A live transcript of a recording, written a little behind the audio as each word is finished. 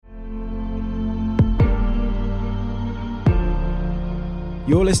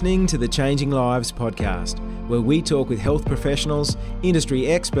You're listening to the Changing Lives podcast, where we talk with health professionals, industry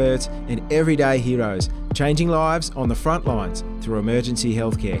experts, and everyday heroes, changing lives on the front lines through emergency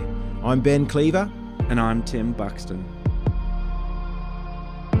healthcare. I'm Ben Cleaver. And I'm Tim Buxton.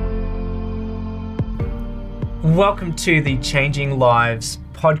 Welcome to the Changing Lives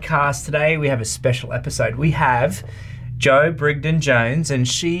podcast. Today we have a special episode. We have Jo Brigden-Jones, and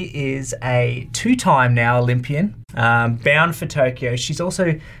she is a two-time now Olympian, bound for Tokyo. She's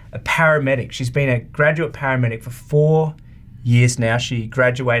also a paramedic. She's been a graduate paramedic for 4 years now. She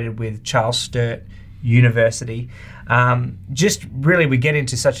graduated with Charles Sturt University. Just really, we get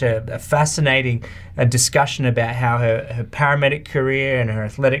into such a fascinating discussion about how her paramedic career and her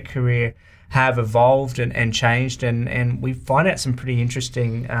athletic career have evolved and changed, and we find out some pretty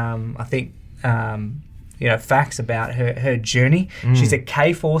interesting, facts about her journey. She's a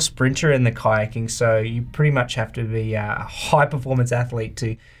K4 sprinter in the kayaking, so you pretty much have to be a high performance athlete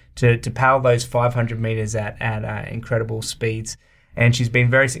to paddle those 500 meters at incredible speeds, and she's been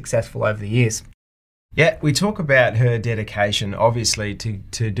very successful over the years. Yeah, we talk about her dedication, obviously,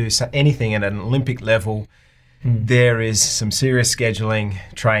 to do anything at an Olympic level. There is some serious scheduling,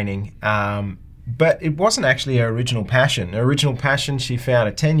 training, but it wasn't actually her original passion. Her original passion, she found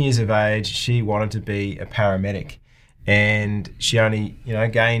at 10 years of age, she wanted to be a paramedic. And she only,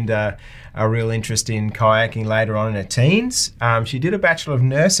 gained a real interest in kayaking later on in her teens. She did a Bachelor of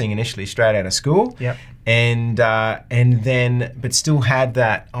Nursing initially, straight out of school. Yep. And then, but still had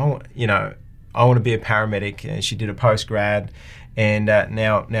that, I want to be a paramedic. She did a post-grad and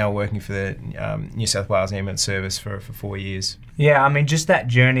now working for the New South Wales Ambulance Service for 4 years. Yeah, I mean, just that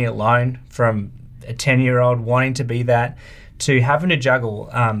journey alone, from a 10-year-old wanting to be that to having to juggle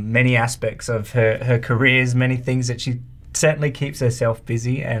many aspects of her careers, many things that she certainly keeps herself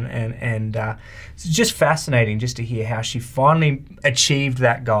busy, and it's just fascinating just to hear how she finally achieved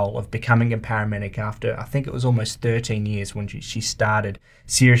that goal of becoming a paramedic after, I think it was almost 13 years when she started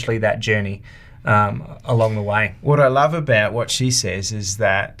seriously that journey along the way. What I love about what she says is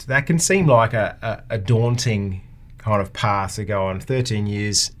that can seem like a daunting kind of path to go on. 13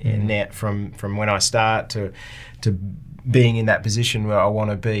 years in net from when I start to being in that position where I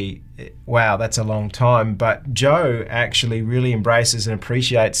want to be. Wow, that's a long time. But Jo actually really embraces and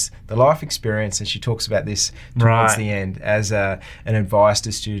appreciates the life experience, and she talks about this towards the end as an advice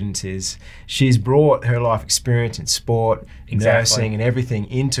to students is she's brought her life experience in sport, nursing and everything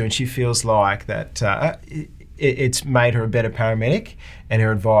into, and she feels like that it's made her a better paramedic, and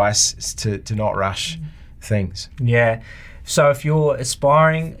her advice is to not rush things. Yeah. So if you're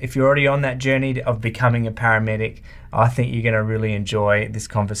aspiring, if you're already on that journey of becoming a paramedic, I think you're going to really enjoy this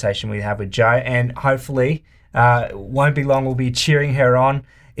conversation we have with Jo, and hopefully won't be long, we'll be cheering her on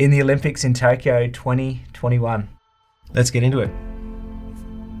in the Olympics in Tokyo 2021. Let's get into it.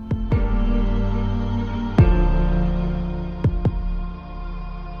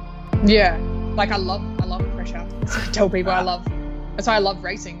 Yeah, like I love pressure. So I tell people that's why I love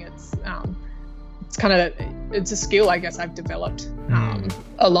racing. It's a skill I guess I've developed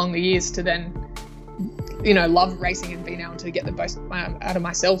along the years to then, love racing and being able to get the most out of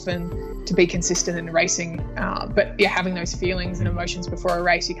myself and to be consistent in racing. But yeah, having those feelings and emotions before a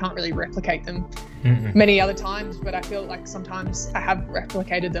race, you can't really replicate them many other times. But I feel like sometimes I have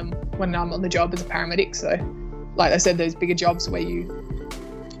replicated them when I'm on the job as a paramedic. So like I said, those bigger jobs where you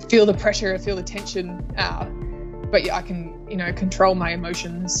feel the pressure, feel the tension, but yeah, I can, control my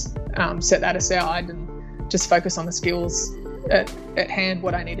emotions, set that aside and just focus on the skills at hand,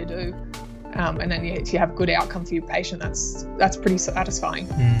 what I need to do. And then if you have a good outcome for your patient, that's pretty satisfying.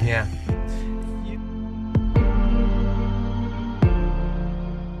 Yeah.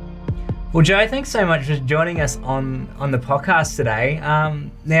 Well, Jo, thanks so much for joining us on the podcast today.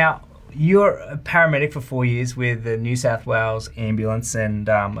 Now, you're a paramedic for 4 years with the New South Wales Ambulance, and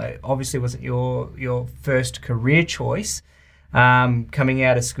it obviously wasn't your first career choice. Coming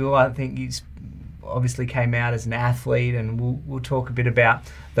out of school, I think you obviously came out as an athlete, and we'll talk a bit about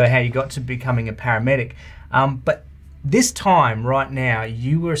how you got to becoming a paramedic. But this time, right now,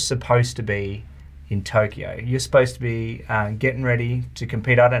 you were supposed to be in Tokyo. You're supposed to be getting ready to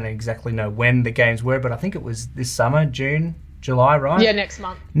compete. I don't exactly know when the games were, but I think it was this summer, June, July, right? Yeah, next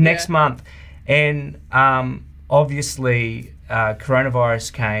month. Next month. And obviously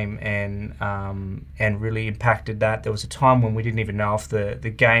coronavirus came and really impacted that. There was a time when we didn't even know if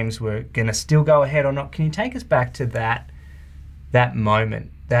the games were going to still go ahead or not. Can you take us back to that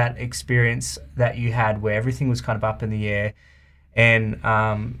moment, that experience that you had where everything was kind of up in the air, and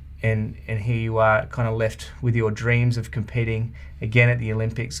here you are kind of left with your dreams of competing again at the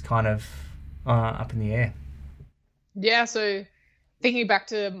Olympics kind of up in the air? Yeah, so thinking back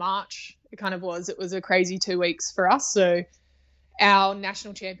to March, it was a crazy 2 weeks for us. So our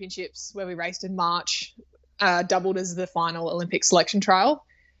national championships, where we raced in March, doubled as the final Olympic selection trial.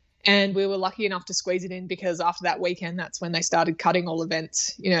 And we were lucky enough to squeeze it in because after that weekend, that's when they started cutting all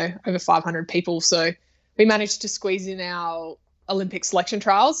events, over 500 people. So we managed to squeeze in our Olympic selection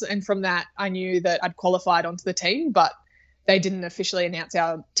trials. And from that, I knew that I'd qualified onto the team, but they didn't officially announce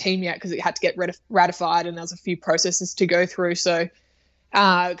our team yet because it had to get ratified and there was a few processes to go through. So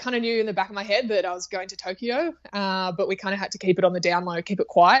kind of knew in the back of my head that I was going to Tokyo, but we kind of had to keep it on the down low, keep it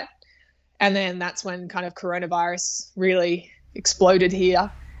quiet. And then that's when kind of coronavirus really exploded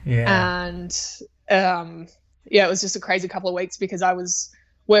here. Yeah. And it was just a crazy couple of weeks because I was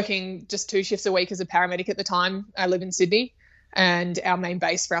working just 2 shifts a week as a paramedic at the time. I live in Sydney and our main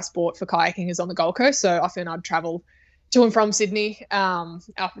base for our sport for kayaking is on the Gold Coast. So often I'd travel to and from Sydney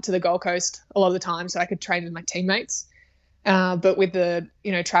up to the Gold Coast a lot of the time so I could train with my teammates. But with the,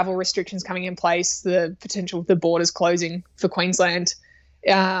 travel restrictions coming in place, the potential of the borders closing for Queensland,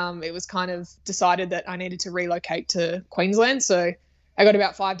 it was kind of decided that I needed to relocate to Queensland. So I got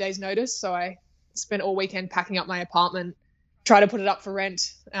about 5 days notice. So I spent all weekend packing up my apartment, try to put it up for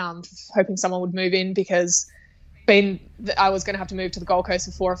rent, hoping someone would move in because I was going to have to move to the Gold Coast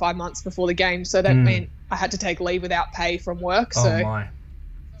for 4 or 5 months before the game. So that meant I had to take leave without pay from work. So I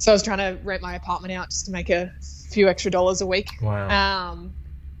was trying to rent my apartment out just to make a few extra dollars a week. Wow.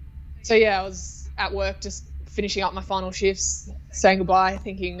 I was at work just finishing up my final shifts, saying goodbye,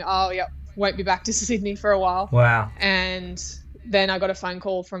 thinking, won't be back to Sydney for a while. Wow. And then I got a phone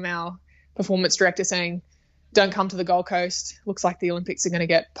call from our performance director saying, don't come to the Gold Coast. Looks like the Olympics are going to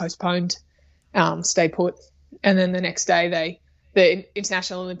get postponed. Stay put. And then the next day, the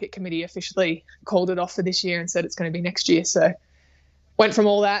International Olympic Committee officially called it off for this year and said it's going to be next year. So went from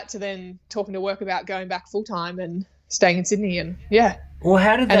all that to then talking to work about going back full time and staying in Sydney. And Well,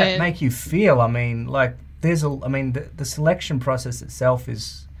 how did that make you feel? I mean, like the selection process itself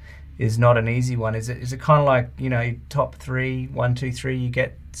is not an easy one. Is it kind of like, top 3, 1, 2, 3, you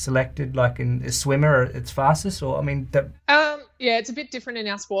get selected like in a swimmer, it's fastest, or it's a bit different in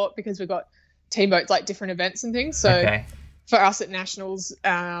our sport because we've got team boats like different events and things. So for us at nationals,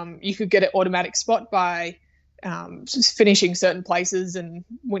 you could get an automatic spot by just finishing certain places and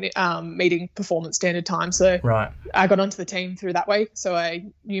meeting performance standard time. So I got onto the team through that way. So I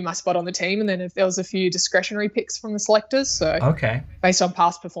knew my spot on the team. And then if there was a few discretionary picks from the selectors. So based on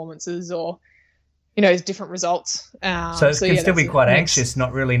past performances or, different results. So it can still be quite anxious,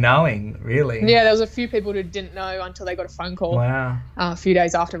 not really knowing, really. Yeah, there was a few people who didn't know until they got a phone call a few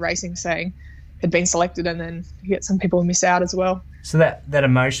days after racing saying had been selected, and then you get some people who miss out as well. So that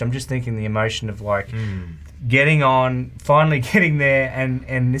emotion, I'm just thinking the emotion of getting on, finally getting there,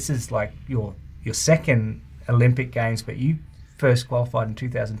 and this is like your second Olympic Games, but you first qualified in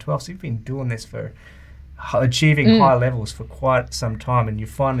 2012, so you've been doing this for achieving high levels for quite some time, and you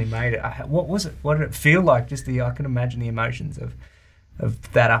finally made it. What was it? What did it feel like? I can imagine the emotions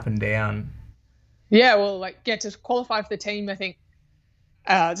of that up and down. Yeah, well, to qualify for the team, I think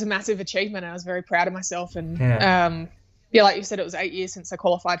it's a massive achievement. I was very proud of myself, and like you said, it was 8 years since I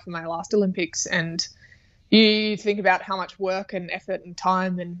qualified for my last Olympics, and you think about how much work and effort and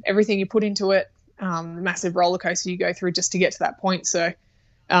time and everything you put into it, the massive roller coaster you go through just to get to that point. So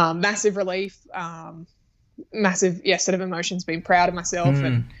massive relief, massive set of emotions, being proud of myself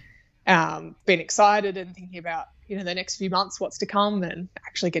and being excited and thinking about the next few months, what's to come, and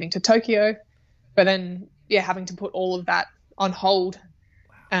actually getting to Tokyo. But then having to put all of that on hold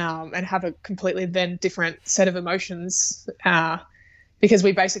and have a completely then different set of emotions because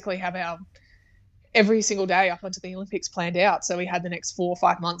we basically have our every single day up until the Olympics planned out. So we had the next 4 or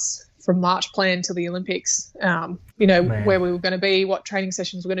 5 months from March planned till the Olympics, where we were going to be, what training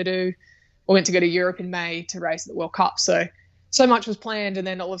sessions we're going to do. We went to go to Europe in May to race at the World Cup. So much was planned, and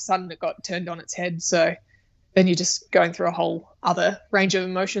then all of a sudden it got turned on its head. So then you're just going through a whole other range of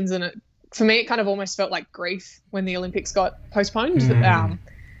emotions. And for me, it kind of almost felt like grief when the Olympics got postponed.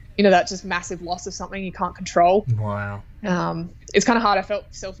 That just massive loss of something you can't control. Wow. It's kind of hard. I felt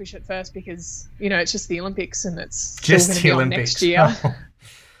selfish at first because, it's just the Olympics and it's just still going to be on next year.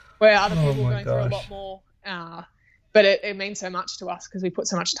 Where other people are going through a lot more. But it means so much to us because we put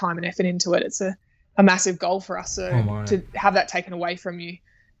so much time and effort into it. It's a massive goal for us. So to have that taken away from you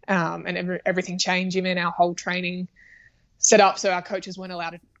and everything change, our whole training set up so our coaches weren't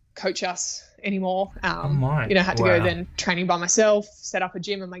allowed to coach us anymore. Had to go then training by myself, set up a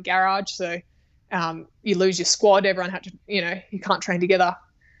gym in my garage. So you lose your squad. Everyone had to, you can't train together.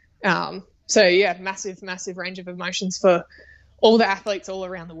 Massive range of emotions for all the athletes all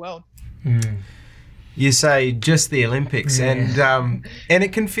around the world. You say just the Olympics, and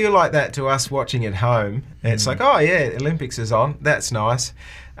it can feel like that to us watching at home. It's like, oh yeah, Olympics is on. That's nice.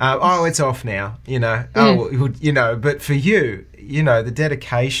 Oh, it's off now. But for you, the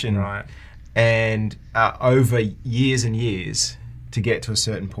dedication, and over years and years to get to a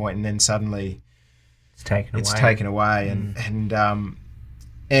certain point, and then suddenly it's taken away,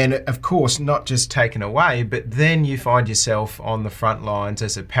 and of course not just taken away, but then you find yourself on the front lines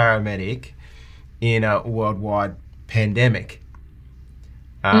as a paramedic in a worldwide pandemic.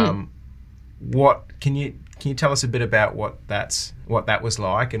 What can you tell us a bit about what that was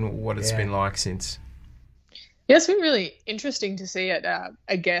like and what it's been like since? Yeah, it's been really interesting to see it,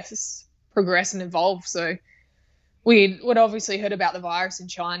 I guess, progress and evolve. So we'd obviously heard about the virus in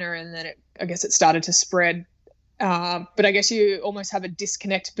China, and then it started to spread. But I guess you almost have a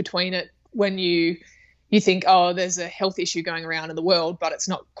disconnect between it when you think, oh, there's a health issue going around in the world, but it's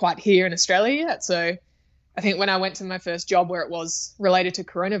not quite here in Australia yet. So I think when I went to my first job where it was related to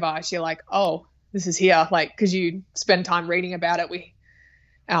coronavirus, you're like, oh, this is here. Like, because you spend time reading about it.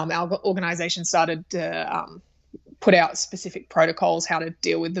 Our organisation started to put out specific protocols, how to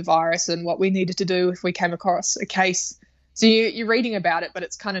deal with the virus and what we needed to do if we came across a case. So you're reading about it, but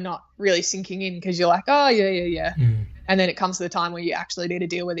it's kind of not really sinking in because you're like, oh, yeah. And then it comes to the time where you actually need to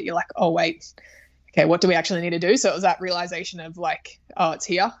deal with it. You're like, oh, wait, okay, what do we actually need to do? So it was that realization of like, oh, it's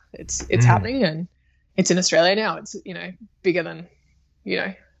here, it's happening, and it's in Australia now. It's, bigger than,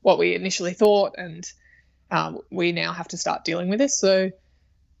 what we initially thought, and we now have to start dealing with this. So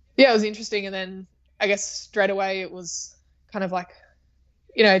yeah, it was interesting. And then I guess straight away it was kind of like,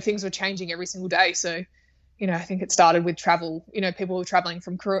 things were changing every single day. So I think it started with travel. People were traveling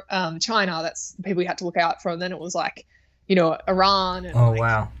from China. That's the people you had to look out for. And then it was like, Iran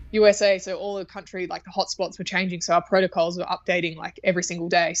and USA. So all the country, like the hotspots were changing. So our protocols were updating like every single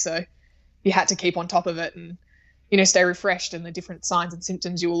day. So you had to keep on top of it and, stay refreshed in the different signs and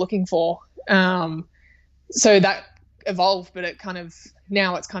symptoms you were looking for. So that evolved, but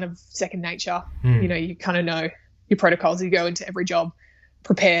now it's kind of second nature. You kind of know your protocols. You go into every job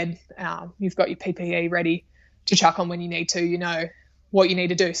prepared. You've got your PPE ready to chuck on when you need to. You know what you need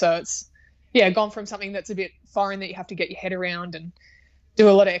to do. So it's gone from something that's a bit foreign that you have to get your head around and do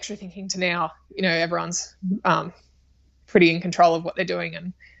a lot of extra thinking to now, everyone's pretty in control of what they're doing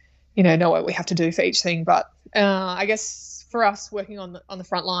and, know what we have to do for each thing. But I guess for us working on the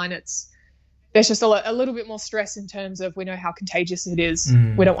front line, there's just a little bit more stress in terms of we know how contagious it is.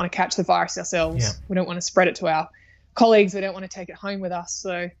 We don't want to catch the virus ourselves. Yeah. We don't want to spread it to our colleagues. We don't want to take it home with us.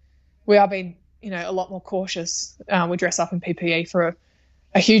 So we are being, a lot more cautious. We dress up in PPE for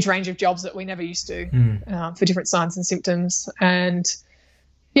a huge range of jobs that we never used to, for different signs and symptoms. And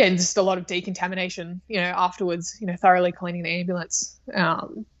just a lot of decontamination, afterwards, thoroughly cleaning the ambulance,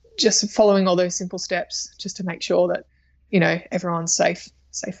 just following all those simple steps just to make sure that, everyone's safe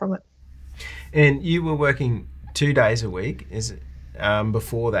from it. And you were working 2 days a week, is it,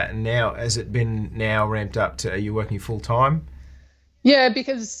 before that? And now, has it been now ramped up to, are you working full time? Yeah,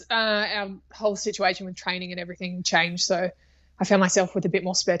 because our whole situation with training and everything changed. So I found myself with a bit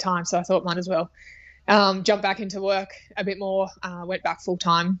more spare time. So I thought might as well jump back into work a bit more, went back full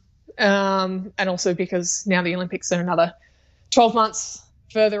time. And also because now the Olympics are another 12 months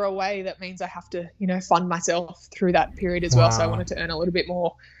further away, that means I have to, fund myself through that period as well. So I wanted to earn a little bit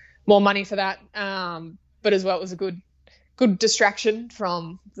more money for that. But as well, it was a good distraction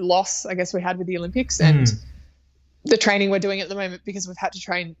from the loss, I guess, we had with the Olympics and the training we're doing at the moment, because we've had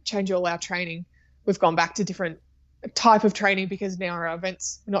to change all our training. We've gone back to different type of training because now our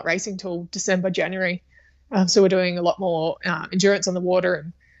events are not racing till December, January. So we're doing a lot more endurance on the water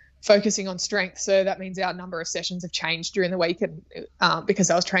and focusing on strength. So that means our number of sessions have changed during the week. And because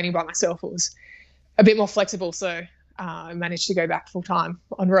I was training by myself, it was a bit more flexible. So I managed to go back full time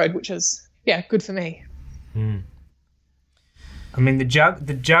on road, which is, good for me. I mean, the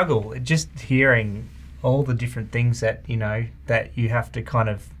juggle, just hearing all the different things that, that you have to kind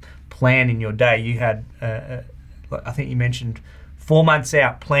of plan in your day. You had, I think you mentioned 4 months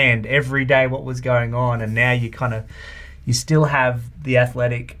out planned every day what was going on. And now you still have the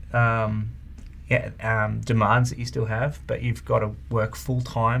athletic demands that you still have, but you've got to work full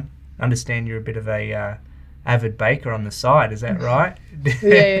time. Understand you're a bit of a avid baker on the side. Is that right?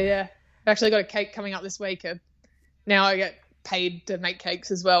 Yeah. I've actually got a cake coming up this week. Now I get paid to make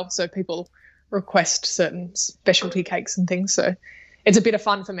cakes as well. So people request certain specialty cakes and things. So it's a bit of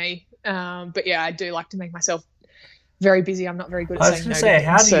fun for me. But I do like to make myself very busy. I'm not very good at saying no. I was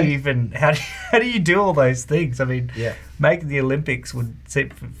going to say, how do you do all those things? I mean, making the Olympics would seem,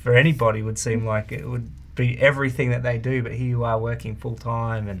 for anybody, would seem like it would be everything that they do, but here you are working full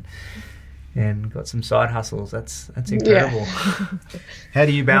time and and got some side hustles. That's incredible. How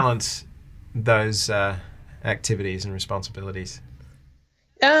do you balance those activities and responsibilities?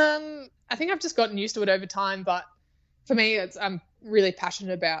 I think I've just gotten used to it over time, but for me, I'm really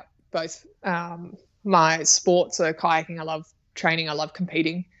passionate about both my sport, so kayaking. I love training, I love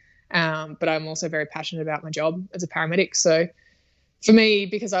competing, but I'm also very passionate about my job as a paramedic. So for me,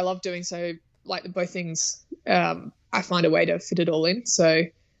 because I love doing so, like both things, I find a way to fit it all in. So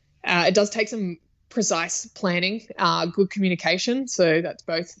it does take some precise planning, good communication. So that's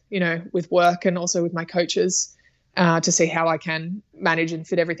both, with work and also with my coaches to see how I can manage and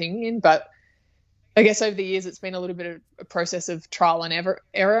fit everything in. But I guess over the years, it's been a little bit of a process of trial and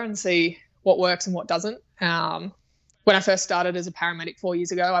error and see what works and what doesn't. When I first started as a paramedic 4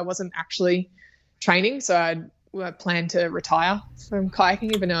 years ago, I wasn't actually training. So I planned to retire from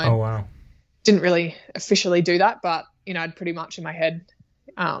kayaking, even though I didn't really officially do that. But, I'd pretty much in my head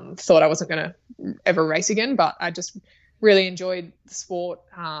thought I wasn't going to ever race again. But I just really enjoyed the sport.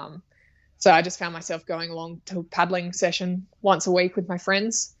 So I just found myself going along to a paddling session once a week with my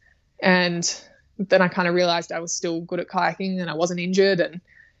friends. And then I kind of realized I was still good at kayaking and I wasn't injured, and,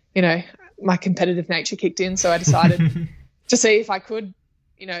 my competitive nature kicked in. So I decided to see if I could,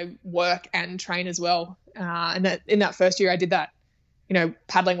 work and train as well. And that in that first year I did that.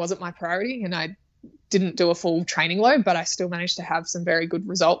 Paddling wasn't my priority and I didn't do a full training load, but I still managed to have some very good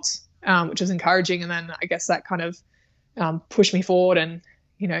results, which was encouraging. And then I guess that kind of pushed me forward and,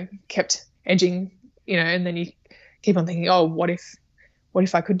 kept edging, and then you keep on thinking, oh, what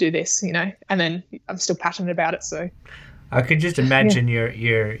if I could do this, and then I'm still passionate about it. So I could just imagine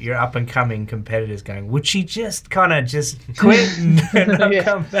your up and coming competitors going, would she just kind of just quit and not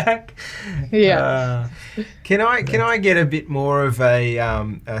come back? Yeah. Can I get a bit more of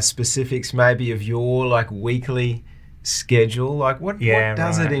a specifics maybe of your like weekly schedule? Like what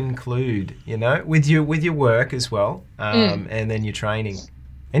does it include? With your work as well, and then your training.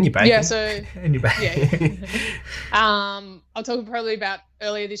 And your baking. Yeah, so and your baking. I'll talk probably about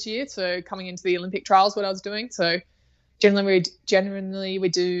earlier this year. So coming into the Olympic trials, what I was doing. So generally we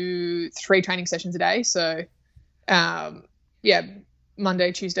do 3 training sessions a day. So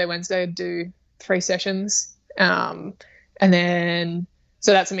Monday, Tuesday, Wednesday, I'd do 3 sessions, and then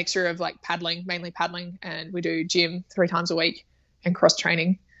so that's a mixture of like mainly paddling, and we do gym 3 times a week and cross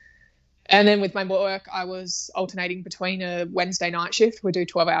training. And then with my work, I was alternating between a Wednesday night shift. We do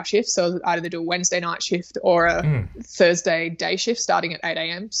 12-hour shifts. So I'd either do a Wednesday night shift or a Thursday day shift starting at 8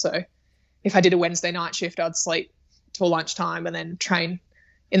 a.m. So if I did a Wednesday night shift, I'd sleep till lunchtime and then train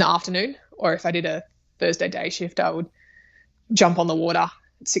in the afternoon. Or if I did a Thursday day shift, I would jump on the water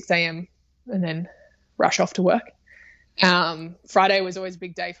at 6 a.m. and then rush off to work. Friday was always a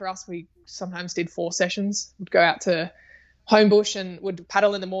big day for us. We sometimes did 4 sessions. We'd go out to Homebush and would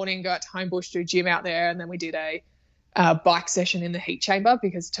paddle in the morning, go out to Homebush, do gym out there, and then we did a bike session in the heat chamber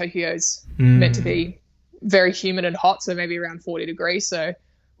because Tokyo's meant to be very humid and hot, so maybe around 40 degrees. So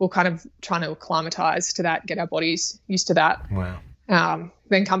we're kind of trying to acclimatise to that, get our bodies used to that. Wow.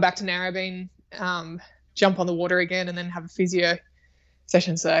 Then come back to Narrabeen, jump on the water again, and then have a physio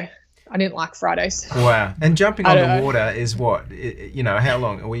session. So I didn't like Fridays. Wow. And jumping on the water is what? How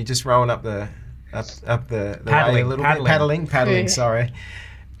long? Are we just rolling up the paddling, way a little bit? Paddling, sorry.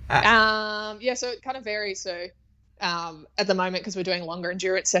 So it kind of varies. So at the moment, because we're doing longer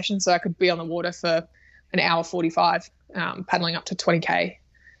endurance sessions, so I could be on the water for an hour 45, paddling up to 20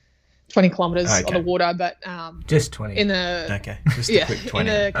 kilometers on the water. But just 20 in the just a quick 20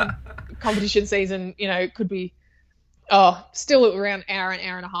 in the competition season, it could be still around an hour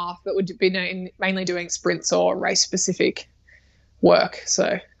and a half, but would be mainly doing sprints or race specific work.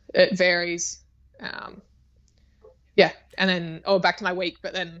 So it varies. And then back to my week,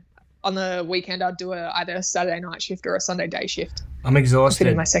 but then on the weekend I'd do either a Saturday night shift or a Sunday day shift. I'm exhausted.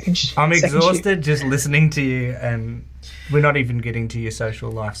 In my second I'm exhausted shift. just listening to you, and we're not even getting to your social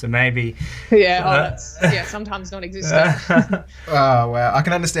life. So maybe sometimes non-existent. Oh wow, I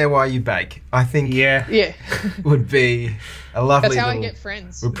can understand why you bake. I think would be a lovely. That's how I get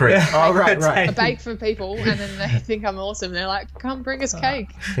friends. Oh right. I bake for people, and then they think I'm awesome. They're like, "Come bring us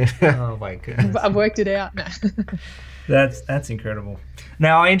cake." Oh my goodness! I've worked it out. No. That's incredible.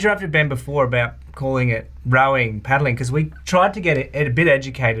 Now, I interrupted Ben before about calling it rowing, paddling, because we tried to get it a bit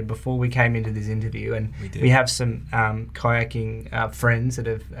educated before we came into this interview, and we have some kayaking friends that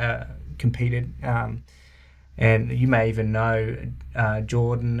have competed, and you may even know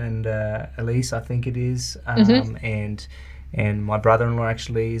Jordan and Elise, I think it is, and my brother-in-law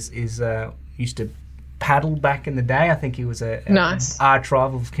actually is used to paddle back in the day. I think he was a arch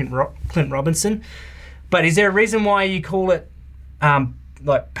rival of Clint Robinson. But is there a reason why you call it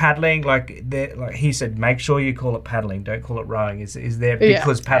like paddling, like he said, make sure you call it paddling, don't call it rowing. Is there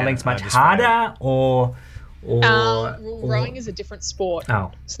because paddling's much harder, or rowing is a different sport.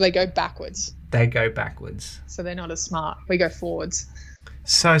 Oh, so they go backwards. So they're not as smart. We go forwards.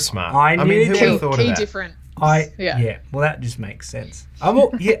 So smart. I mean, who would have thought of that? Different. Yeah. Well, that just makes sense.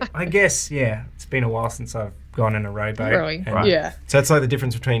 I guess. Yeah, it's been a while since I've gone in a rowboat. Rowing. Right. Yeah. So it's like the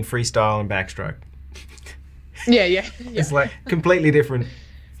difference between freestyle and backstroke. Yeah. It's like completely different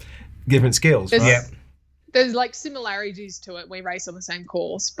skills, right? Yeah. There's like similarities to it. We race on the same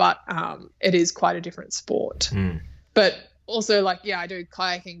course, but it is quite a different sport. But also, like, I do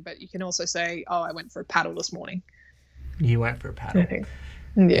kayaking, but you can also say, oh, I went for a paddle this morning. You went for a paddle.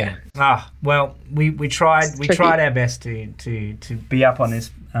 Yeah. Well, we tried our best to be up on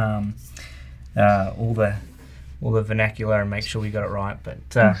this all the vernacular and make sure we got it right, but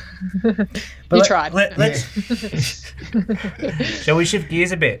you tried. Let's shall we shift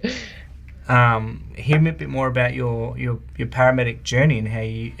gears a bit? Hear me a bit more about your paramedic journey and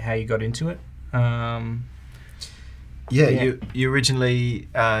how you got into it. You originally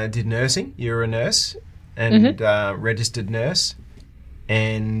did nursing. You were a nurse and registered nurse,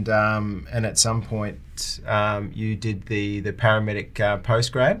 and at some point you did the paramedic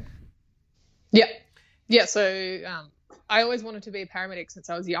postgrad. Yeah. So I always wanted to be a paramedic since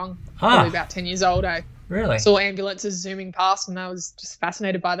I was young, probably about 10 years old. I really saw ambulances zooming past, and I was just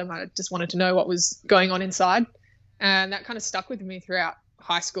fascinated by them. I just wanted to know what was going on inside, and that kind of stuck with me throughout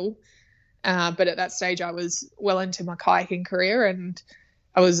high school. But at that stage, I was well into my kayaking career, and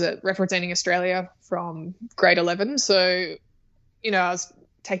I was representing Australia from grade 11. So, I was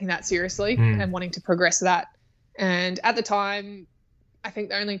taking that seriously and wanting to progress that. And at the time, I think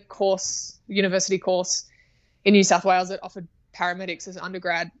the only university course in New South Wales that offered paramedics as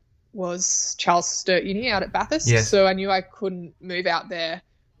undergrad was Charles Sturt Uni out at Bathurst. Yes. So I knew I couldn't move out there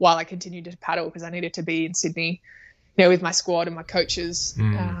while I continued to paddle because I needed to be in Sydney, with my squad and my coaches.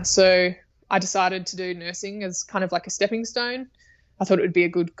 So I decided to do nursing as kind of like a stepping stone. I thought it would be a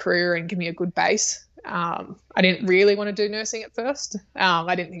good career and give me a good base. I didn't really want to do nursing at first.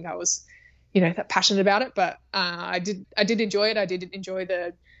 I didn't think I was, that passionate about it, but I did enjoy it. I did enjoy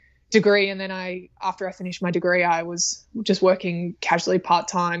the degree, and then after I finished my degree, I was just working casually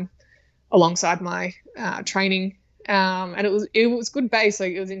part-time alongside my training, and it was good base.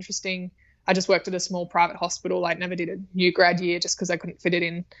 Like, it was interesting. I just worked at a small private hospital. I never did a new grad year just because I couldn't fit it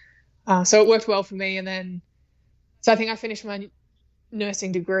in. So it worked well for me. And then, so I think I finished my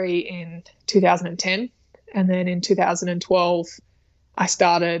nursing degree in 2010. And then in 2012, I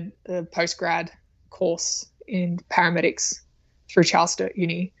started a postgrad course in paramedics through Charles Sturt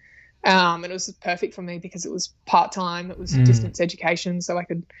Uni. And it was perfect for me because it was part-time. It was distance education. So I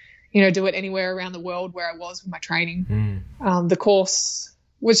could, do it anywhere around the world where I was with my training. The course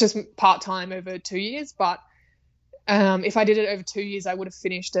was just part-time over 2 years, but if I did it over 2 years, I would have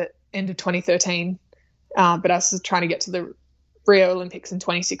finished at end of 2013. But I was trying to get to the Rio Olympics in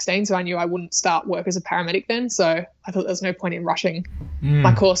 2016, so I knew I wouldn't start work as a paramedic then. So I thought there was no point in rushing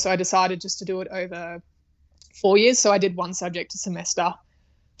my course. So I decided just to do it over 4 years. So I did one subject a semester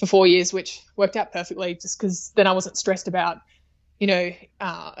for 4 years, which worked out perfectly just because then I wasn't stressed about,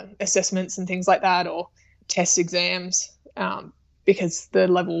 assessments and things like that or test exams, because the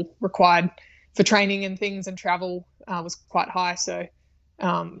level required for training and things and travel was quite high. So,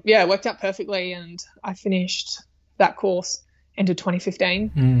 it worked out perfectly, and I finished that course into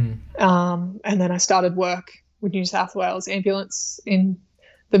 2015. And then I started work with New South Wales Ambulance in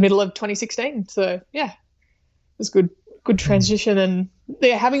the middle of 2016. So, it was good transition. And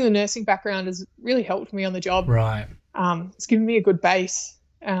having the nursing background has really helped me on the job. Right. It's given me a good base,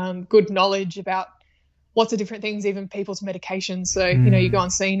 good knowledge about lots of different things, even people's medications. So, you go on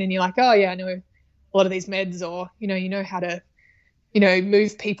scene and you're like, oh, yeah, I know a lot of these meds, or, you know how to,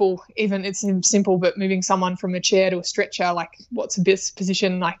 move people, even it's simple, but moving someone from a chair to a stretcher, like what's the best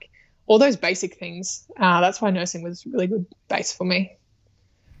position, like all those basic things. That's why nursing was really good base for me.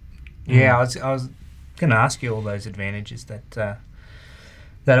 Yeah, I was going to ask you all those advantages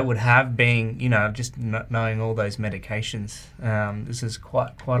that it would have, being, just knowing all those medications. This is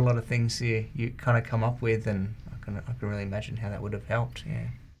quite a lot of things you kind of come up with, and I can really imagine how that would have helped. Yeah.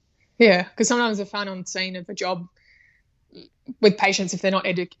 Yeah, because sometimes I found on scene of a job with patients, if they're not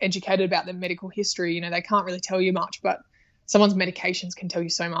educated about their medical history, they can't really tell you much, but someone's medications can tell you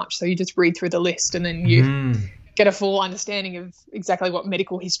so much. So you just read through the list and then you get a full understanding of exactly what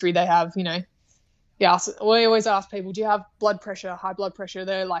medical history they have. Yeah, we always ask people, do you have blood pressure, high blood pressure?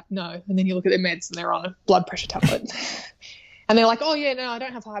 They're like, no. And then you look at their meds and they're on a blood pressure tablet. And they're like, oh, yeah, no, I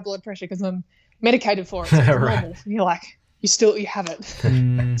don't have high blood pressure because I'm medicated for it. So it's Right. normal. And you're like, you have it.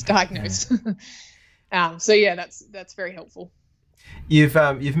 It's diagnosed. So yeah, that's very helpful. You've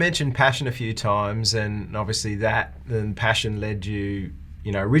mentioned passion a few times, and obviously that then passion led you,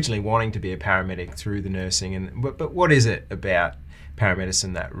 originally wanting to be a paramedic through the nursing. But what is it about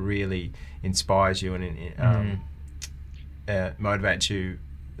paramedicine that really inspires you and motivates you?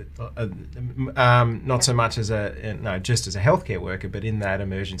 Not so much as just as a healthcare worker, but in that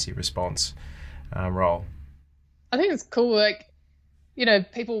emergency response role. I think it's cool. Like,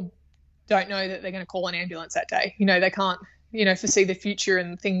 people don't know that they're going to call an ambulance that day. They can't, foresee the future,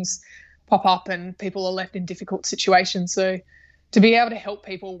 and things pop up and people are left in difficult situations. So to be able to help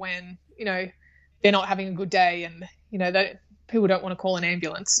people when, they're not having a good day, and, people don't want to call an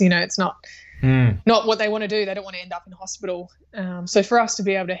ambulance, it's not what they want to do. They don't want to end up in hospital. So for us to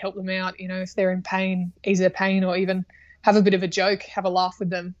be able to help them out, if they're in pain, ease their pain, or even have a bit of a joke, have a laugh with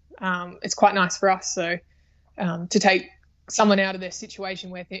them, it's quite nice for us. So to take someone out of their situation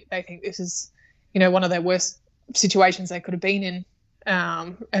where they think this is, one of their worst situations they could have been in,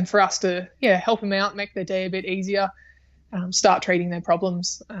 and for us to, help them out, make their day a bit easier, start treating their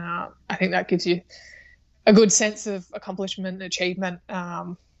problems. I think that gives you a good sense of accomplishment and achievement,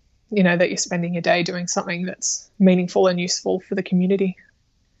 that you're spending your day doing something that's meaningful and useful for the community.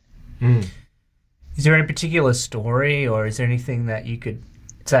 Is there any particular story, or is there anything that you could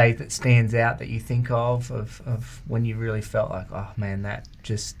say that stands out that you think of when you really felt like, oh man, that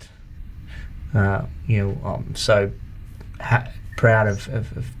just, I'm so proud of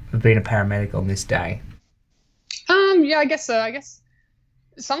being a paramedic on this day? Yeah, I guess so. I guess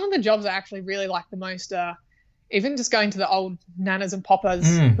some of the jobs I actually really like the most are even just going to the old nanas and poppers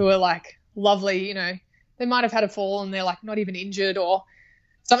who are like lovely, they might have had a fall and they're like not even injured or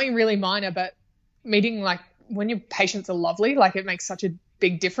something really minor, but meeting like when your patients are lovely, like it makes such a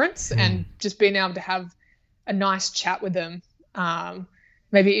big difference. And just being able to have a nice chat with them,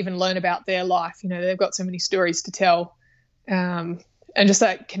 maybe even learn about their life. They've got so many stories to tell, and just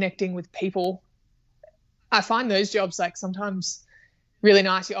that connecting with people. I find those jobs like sometimes really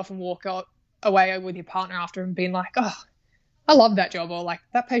nice. You often walk away with your partner after and being like, oh, I love that job, or like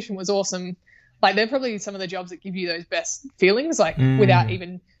that patient was awesome. Like they're probably some of the jobs that give you those best feelings, like without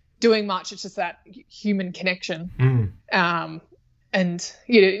even doing much. It's just that human connection. And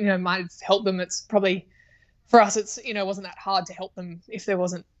might help them. It's probably for us, it's wasn't that hard to help them if there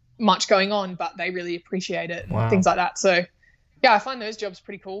wasn't much going on, but they really appreciate it and things like that. So yeah, I find those jobs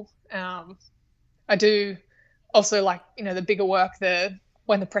pretty cool. I do also like the bigger work,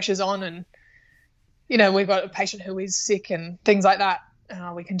 when the pressure's on and we've got a patient who is sick and things like that.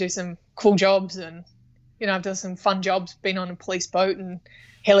 We can do some cool jobs, and I've done some fun jobs, been on a police boat and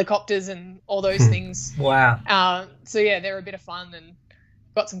helicopters and all those things. Wow. So yeah, they're a bit of fun and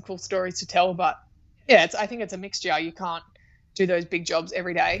got some cool stories to tell. But yeah, I think it's a mixture. You can't do those big jobs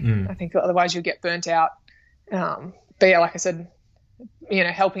every day. I think otherwise you'll get burnt out. But yeah, like I said,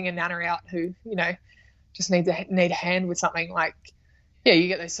 helping a nana out who just need a hand with something, like you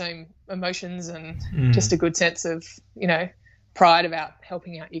get those same emotions and just a good sense of pride about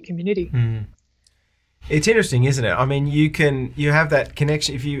helping out your community. It's interesting, isn't it? I mean, you have that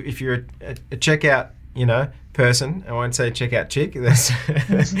connection if you're a checkout, person. I won't say checkout chick. That's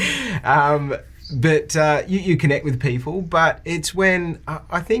but you connect with people. But it's when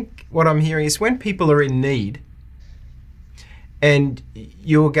I think what I'm hearing is when people are in need, and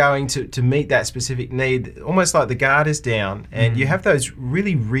you're going to meet that specific need, almost like the guard is down, and you have those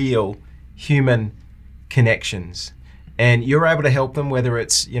really real human connections. And you're able to help them, whether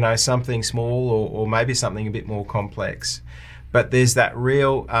it's something small or maybe something a bit more complex. But there's that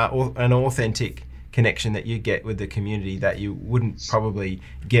real an authentic connection that you get with the community that you wouldn't probably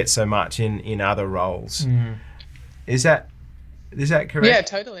get so much in other roles. Is that correct? Yeah,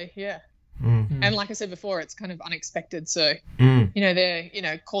 totally. Yeah. And like I said before, it's kind of unexpected. So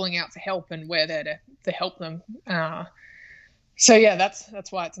they're calling out for help, and we're there to help them. So yeah,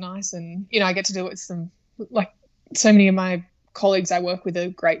 that's why it's nice, and I get to do it with some so many of my colleagues I work with are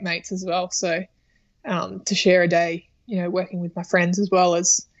great mates as well. So to share a day, working with my friends as well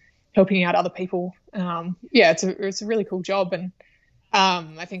as helping out other people, it's a really cool job. And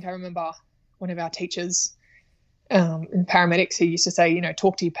I think I remember one of our teachers in paramedics who used to say,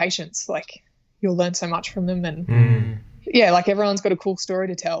 talk to your patients, like you'll learn so much from them. And like everyone's got a cool story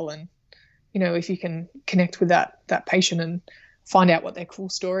to tell. And, if you can connect with that patient and find out what their cool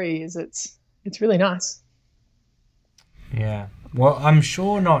story is, it's really nice. Yeah. Well, I'm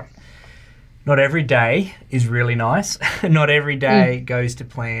sure not every day is really nice. Not every day goes to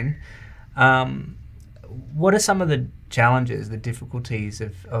plan. What are some of the challenges, the difficulties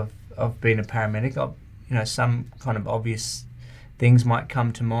of being a paramedic? some kind of obvious things might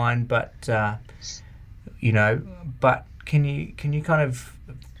come to mind, but but can you kind of,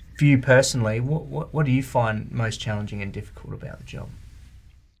 for you personally, what do you find most challenging and difficult about the job?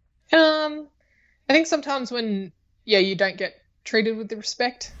 I think sometimes when you don't get treated with the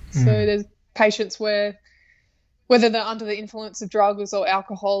respect. So there's patients where, whether they're under the influence of drugs or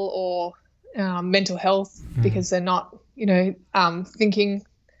alcohol or mental health, because they're not thinking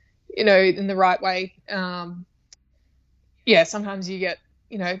in the right way. Sometimes you get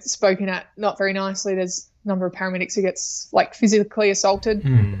spoken at not very nicely. There's a number of paramedics who gets physically assaulted,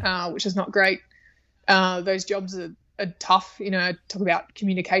 which is not great. Those jobs are tough. Talk about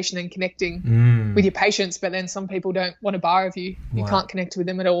communication and connecting with your patients, but then some people don't want a bar of you. You can't connect with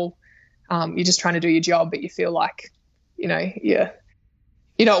them at all. You're just trying to do your job, but you feel like you're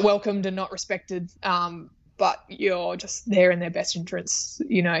not welcomed and not respected, but you're just there in their best interests.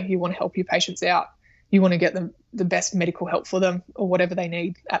 You want to help your patients out. You want to get them the best medical help for them or whatever they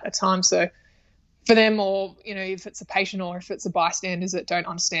need at the time. So for them, or if it's a patient or if it's a bystanders that don't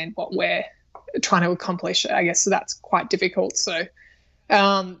understand what we're trying to accomplish, I guess, so that's quite difficult. So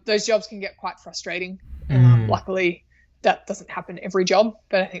those jobs can get quite frustrating. Luckily that doesn't happen every job,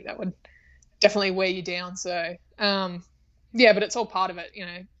 but I think that would definitely wear you down. So but it's all part of it.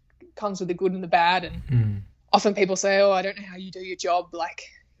 It comes with the good and the bad, and often people say, I don't know how you do your job.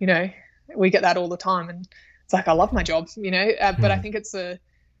 We get that all the time, and it's I love my job, but I think it's to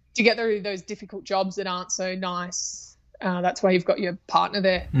get through those difficult jobs that aren't so nice. That's why you've got your partner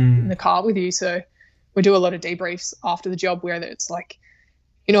there in the car with you. So we do a lot of debriefs after the job, where it's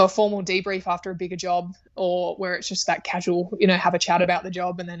a formal debrief after a bigger job, or where it's just that casual, have a chat about the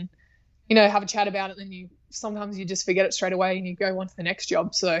job, and then, have a chat about it. And then sometimes you just forget it straight away and you go on to the next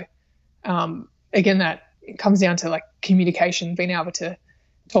job. So again, that it comes down to communication, being able to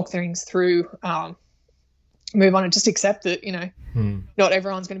talk things through, move on and just accept that, not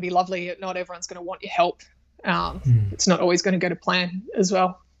everyone's going to be lovely. Not everyone's going to want your help. It's not always going to go to plan as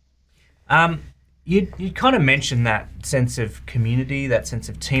well. You kind of mentioned that sense of community, that sense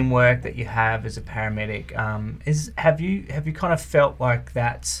of teamwork that you have as a paramedic. Have you kind of felt like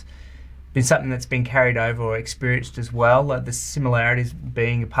that's been something that's been carried over or experienced as well? Like the similarities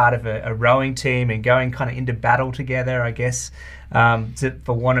being a part of a rowing team and going kind of into battle together, I guess,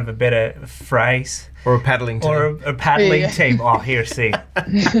 for want of a better phrase. Or a paddling team. Or a paddling team. Oh, here, see.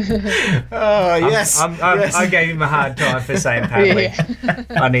 Yes. I gave him a hard time for saying paddling.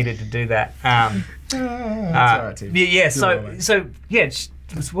 I needed to do that. That's all right, Tim.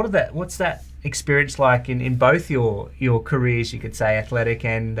 What's that experience like in both your careers, you could say, athletic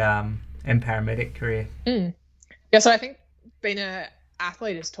and paramedic career? So I think being an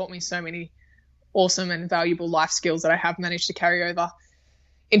athlete has taught me so many awesome and valuable life skills that I have managed to carry over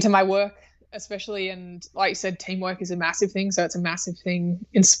into my work, especially. And like you said, teamwork is a massive thing. So it's a massive thing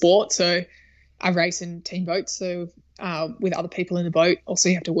in sport. So I race in team boats, so with other people in the boat. Also,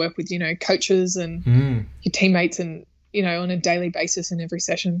 you have to work with coaches and your teammates, and on a daily basis in every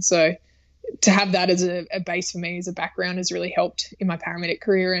session. So to have that as a base for me as a background has really helped in my paramedic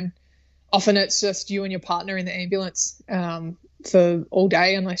career. And often it's just you and your partner in the ambulance for all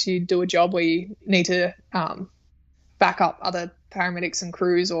day, unless you do a job where you need to back up other paramedics and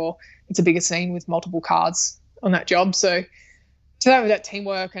crews, or it's a bigger scene with multiple cards on that job. So to have that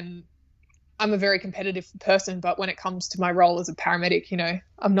teamwork, and I'm a very competitive person, but when it comes to my role as a paramedic,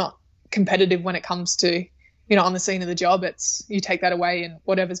 I'm not competitive when it comes to, on the scene of the job. It's you take that away, and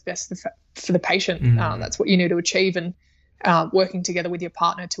whatever's best for the patient, that's what you need to achieve, and working together with your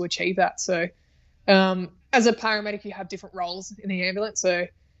partner to achieve that. So as a paramedic, you have different roles in the ambulance. So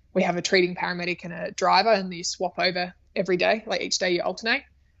we have a treating paramedic and a driver, and you swap over every day. Like each day you alternate.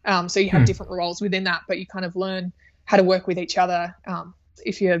 So you have different roles within that, but you kind of learn how to work with each other.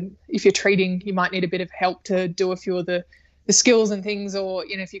 If you're treating, you might need a bit of help to do a few of the skills and things, or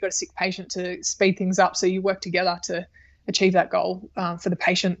if you've got a sick patient, to speed things up. So you work together to achieve that goal for the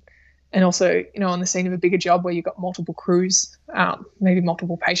patient. And also, on the scene of a bigger job where you've got multiple crews, maybe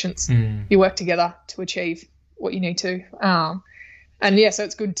multiple patients, you work together to achieve what you need to. So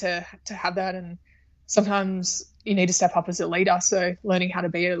it's good to have that. And sometimes you need to step up as a leader. So learning how to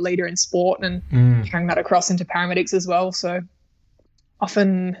be a leader in sport and carrying that across into paramedics as well. So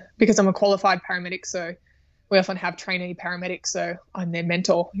often, because I'm a qualified paramedic, so we often have trainee paramedics. So I'm their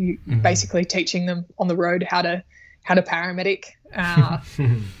mentor, basically teaching them on the road how to paramedic,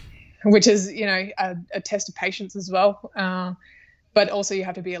 which is, a test of patience as well. But also you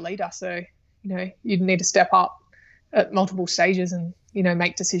have to be a leader. So, you need to step up at multiple stages and,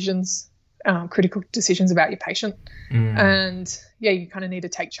 make decisions, critical decisions about your patient. And you kind of need to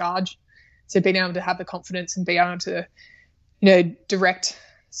take charge. So being able to have the confidence and be able to, direct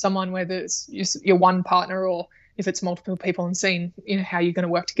someone, whether it's your one partner or if it's multiple people, and seeing, how you're going to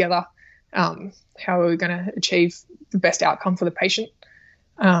work together, how are we going to achieve the best outcome for the patient.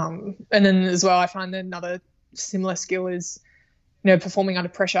 And then as well, I find that another similar skill is, performing under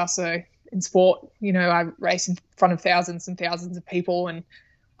pressure. So in sport, I race in front of thousands and thousands of people, and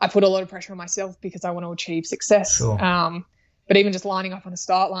I put a lot of pressure on myself because I want to achieve success. Sure. But even just lining up on a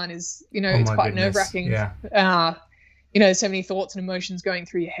start line is, it's quite nerve-wracking. Yeah. There's so many thoughts and emotions going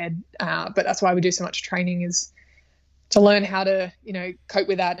through your head. But that's why we do so much training, is to learn how to, cope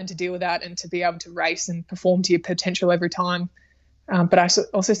with that and to deal with that and to be able to race and perform to your potential every time. But I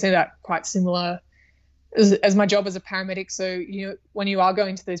also see that quite similar as my job as a paramedic. So, when you are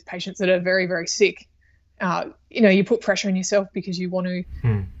going to those patients that are very, very sick, you put pressure on yourself because you want to,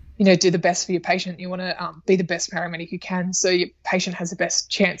 do the best for your patient. You want to be the best paramedic you can, so your patient has the best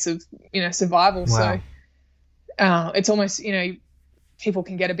chance of, survival. Wow. So it's almost, people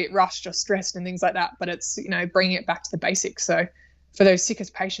can get a bit rushed or stressed and things like that, but it's, bringing it back to the basics. So for those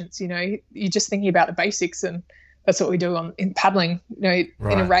sickest patients, you're just thinking about the basics, and that's what we do in paddling. In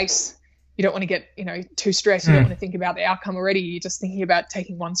a race, you don't want to get, too stressed. You don't want to think about the outcome already. You're just thinking about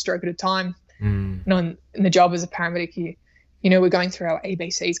taking one stroke at a time. And in the job as a paramedic, we're going through our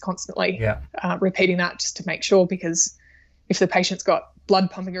ABCs constantly, repeating that just to make sure, because if the patient's got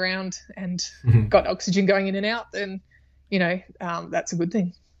blood pumping around and got oxygen going in and out, then, that's a good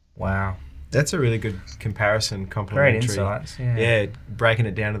thing. Wow. That's a really good comparison, complementary. Great insights. Yeah, breaking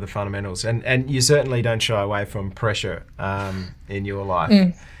it down to the fundamentals. And you certainly don't shy away from pressure in your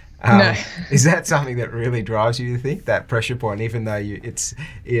life. No. Is that something that really drives you think, that pressure point, even though it's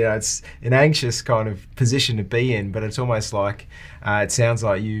an anxious kind of position to be in, but it's almost like it sounds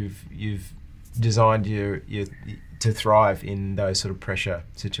like you've designed your to thrive in those sort of pressure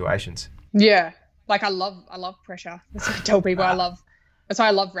situations. Yeah, like I love pressure. That's what I tell people. That's why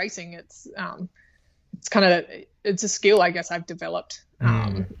I love racing. It's it's a skill, I guess, I've developed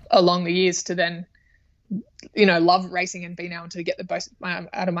along the years to then, love racing and being able to get the most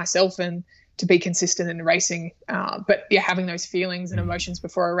out of myself and to be consistent in racing. But having those feelings and emotions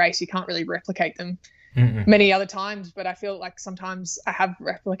before a race, you can't really replicate them many other times. But I feel like sometimes I have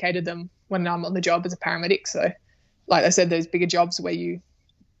replicated them when I'm on the job as a paramedic. So like I said, those bigger jobs where you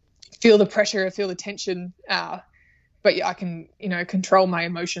feel the pressure, feel the tension, but I can, control my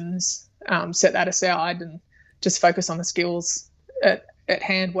emotions, set that aside and just focus on the skills at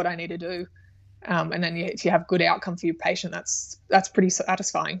hand, what I need to do. And then if you have good outcome for your patient, that's pretty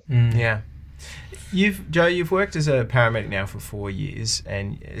satisfying. Yeah. Joe, you've worked as a paramedic now for 4 years,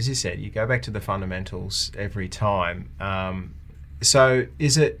 and as you said, you go back to the fundamentals every time. So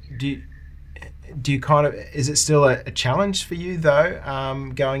is it still a challenge for you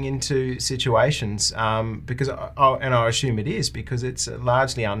though, going into situations, because I assume it is, because it's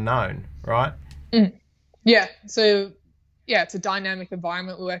largely unknown, right? Yeah. So it's a dynamic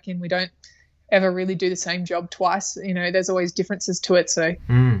environment we work in. We don't ever really do the same job twice. There's always differences to it. So,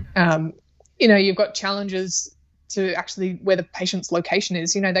 you've got challenges to actually where the patient's location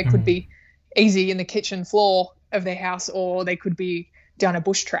is. They could be easy in the kitchen floor of their house, or they could be down a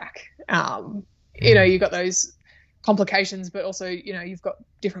bush track. You've got those complications, but also, you've got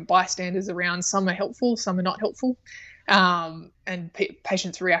different bystanders around. Some are helpful, some are not helpful. And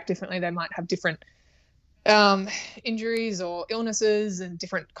patients react differently. They might have different injuries or illnesses and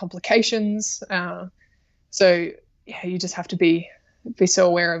different complications. So you just have to be so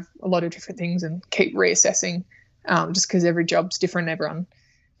aware of a lot of different things and keep reassessing, just because every job's different. Everyone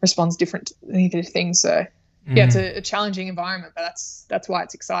responds differently to things. So it's a challenging environment, but that's why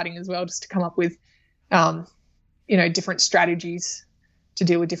it's exciting as well, just to come up with, different strategies to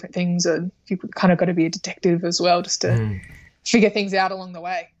deal with different things. And you've kind of got to be a detective as well, just to figure things out along the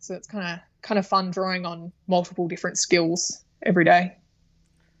way. So it's kind of fun drawing on multiple different skills every day.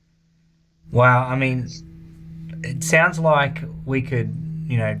 Wow. I mean, it sounds like we could,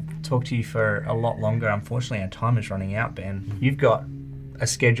 talk to you for a lot longer. Unfortunately, our time is running out, Ben. You've got a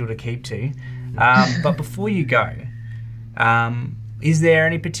schedule to keep to. But before you go, is there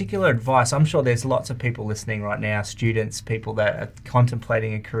any particular advice? I'm sure there's lots of people listening right now, students, people that are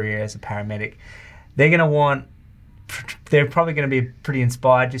contemplating a career as a paramedic. They're probably going to be pretty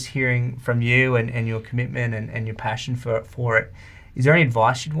inspired just hearing from you and your commitment and your passion for it. Is there any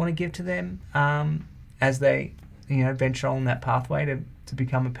advice you'd want to give to them as they, venture on that pathway to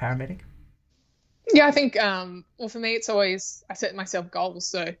become a paramedic? Yeah, I think, for me, it's always, I set myself goals.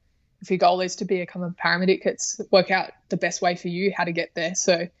 So if your goal is to become a paramedic, it's work out the best way for you, how to get there.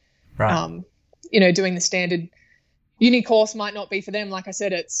 So, right. Doing the standard uni course might not be for them. Like I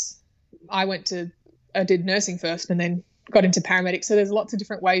said, it's, I did nursing first and then got into paramedic. So there's lots of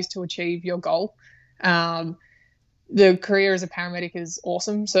different ways to achieve your goal. The career as a paramedic is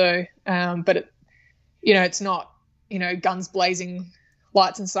awesome. So, but it's not, guns blazing,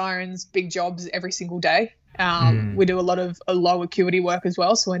 lights and sirens, big jobs every single day. We do a lot of low acuity work as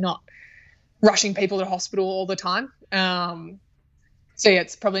well. So we're not rushing people to hospital all the time. So yeah,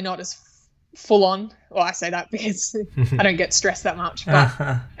 it's probably not as full on. Well, I say that because I don't get stressed that much,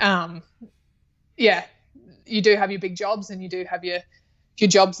 but, yeah, you do have your big jobs and you do have your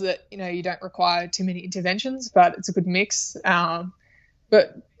jobs that, you don't require too many interventions, but it's a good mix.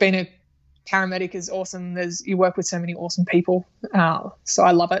 But being a paramedic is awesome. You work with so many awesome people. So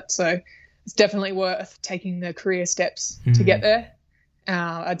I love it. So it's definitely worth taking the career steps to get there.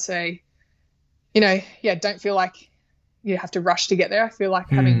 I'd say, don't feel like you have to rush to get there. I feel like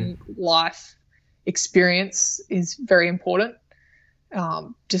having life experience is very important.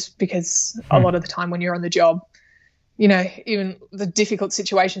 Just because a lot of the time when you're on the job, even the difficult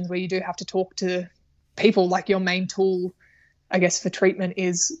situations where you do have to talk to people, like your main tool, I guess, for treatment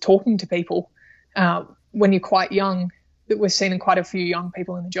is talking to people. When you're quite young, that we've seen in quite a few young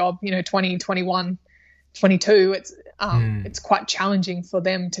people in the job, 20, 21, 22, it's quite challenging for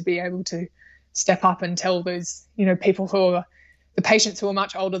them to be able to step up and tell those, people who are the patients who are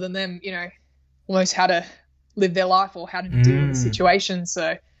much older than them, almost how to live their life or how to deal with the situation.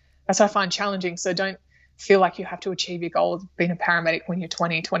 So that's what I find challenging. So don't feel like you have to achieve your goal of being a paramedic when you're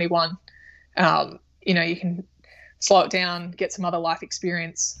 20, 21. You can slow it down, get some other life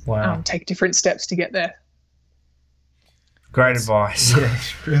experience, take different steps to get there. Great advice. Yeah,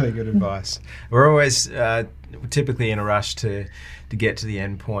 really good advice. We're always typically in a rush to get to the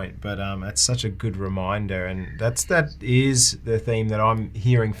end point, but it's such a good reminder, and that is the theme that I'm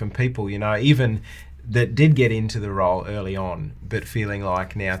hearing from people, even that did get into the role early on, but feeling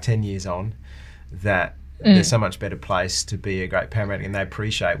like now 10 years on that there's so much better place to be a great paramedic, and they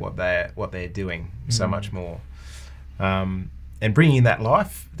appreciate what they're doing so much more. And bringing that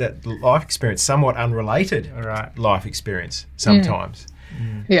life experience, somewhat unrelated life experience sometimes.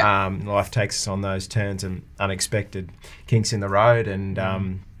 Yeah. Life takes us on those turns and unexpected kinks in the road, and I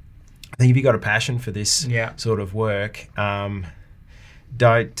think if you've got a passion for this sort of work,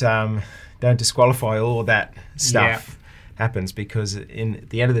 don't disqualify all of that stuff happens, because at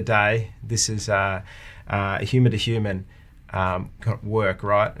the end of the day, this is a human to human work,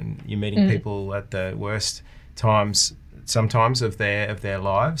 right? And you're meeting people at the worst times sometimes of their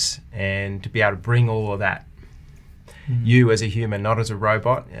lives, and to be able to bring all of that, you as a human, not as a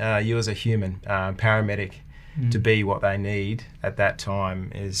robot, you as a human paramedic, to be what they need at that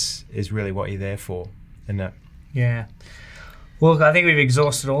time is really what you're there for, isn't it? Yeah. Well, I think we've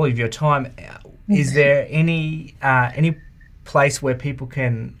exhausted all of your time. Is there any place where people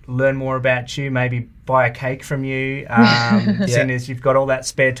can learn more about you, maybe buy a cake from you, seeing as you've got all that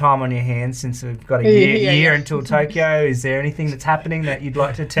spare time on your hands since we've got a year until Tokyo? Is there anything that's happening that you'd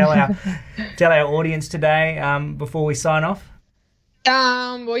like to tell our audience today before we sign off?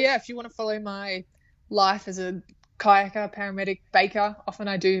 Well, yeah, if you want to follow my life as a kayaker, paramedic, baker, often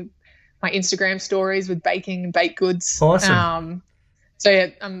I do my Instagram stories with baking and baked goods. Awesome. So yeah,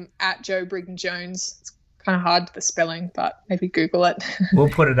 I'm at Jo Brigden Jones. It's kind of hard, the spelling, but maybe Google it. We'll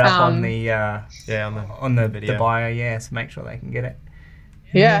put it up on the on the video. The bio, so make sure they can get it.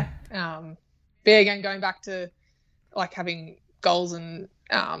 Yeah. But again, going back to like having goals and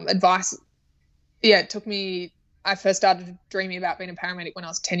advice. Yeah, it took me. I first started dreaming about being a paramedic when I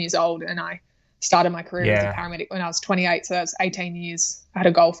was 10 years old, and I started my career as a paramedic when I was 28. So that's 18 years. I had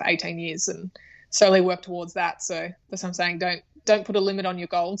a goal for 18 years and slowly worked towards that. So that's what I'm saying. Don't put a limit on your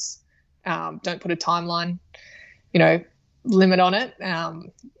goals. Don't put a timeline, limit on it.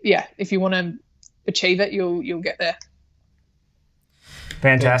 If you want to achieve it, you'll get there.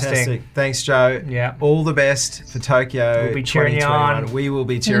 Fantastic. Thanks, Jo. Yeah. All the best for Tokyo. We'll be cheering you on. We will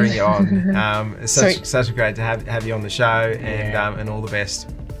be cheering you on. It's such great to have you on the show, and all the best.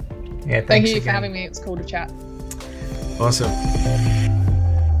 Yeah, thank you for having me. It's cool to chat. Awesome.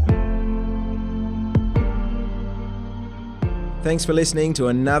 Thanks for listening to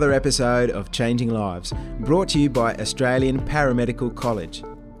another episode of Changing Lives, brought to you by Australian Paramedical College.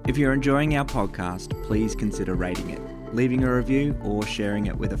 If you're enjoying our podcast, please consider rating it, leaving a review, or sharing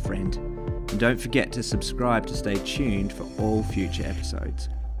it with a friend. And don't forget to subscribe to stay tuned for all future episodes.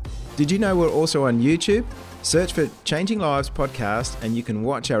 Did you know we're also on YouTube? Search for Changing Lives Podcast and you can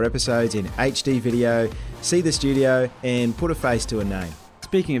watch our episodes in HD video, see the studio, and put a face to a name.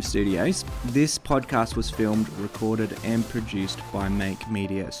 Speaking of studios, this podcast was filmed, recorded and produced by Make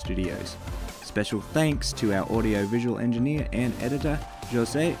Media Studios. Special thanks to our audio-visual engineer and editor,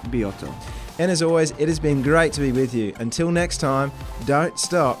 Jose Biotto. And as always, it has been great to be with you. Until next time, don't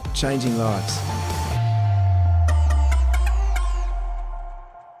stop changing lives.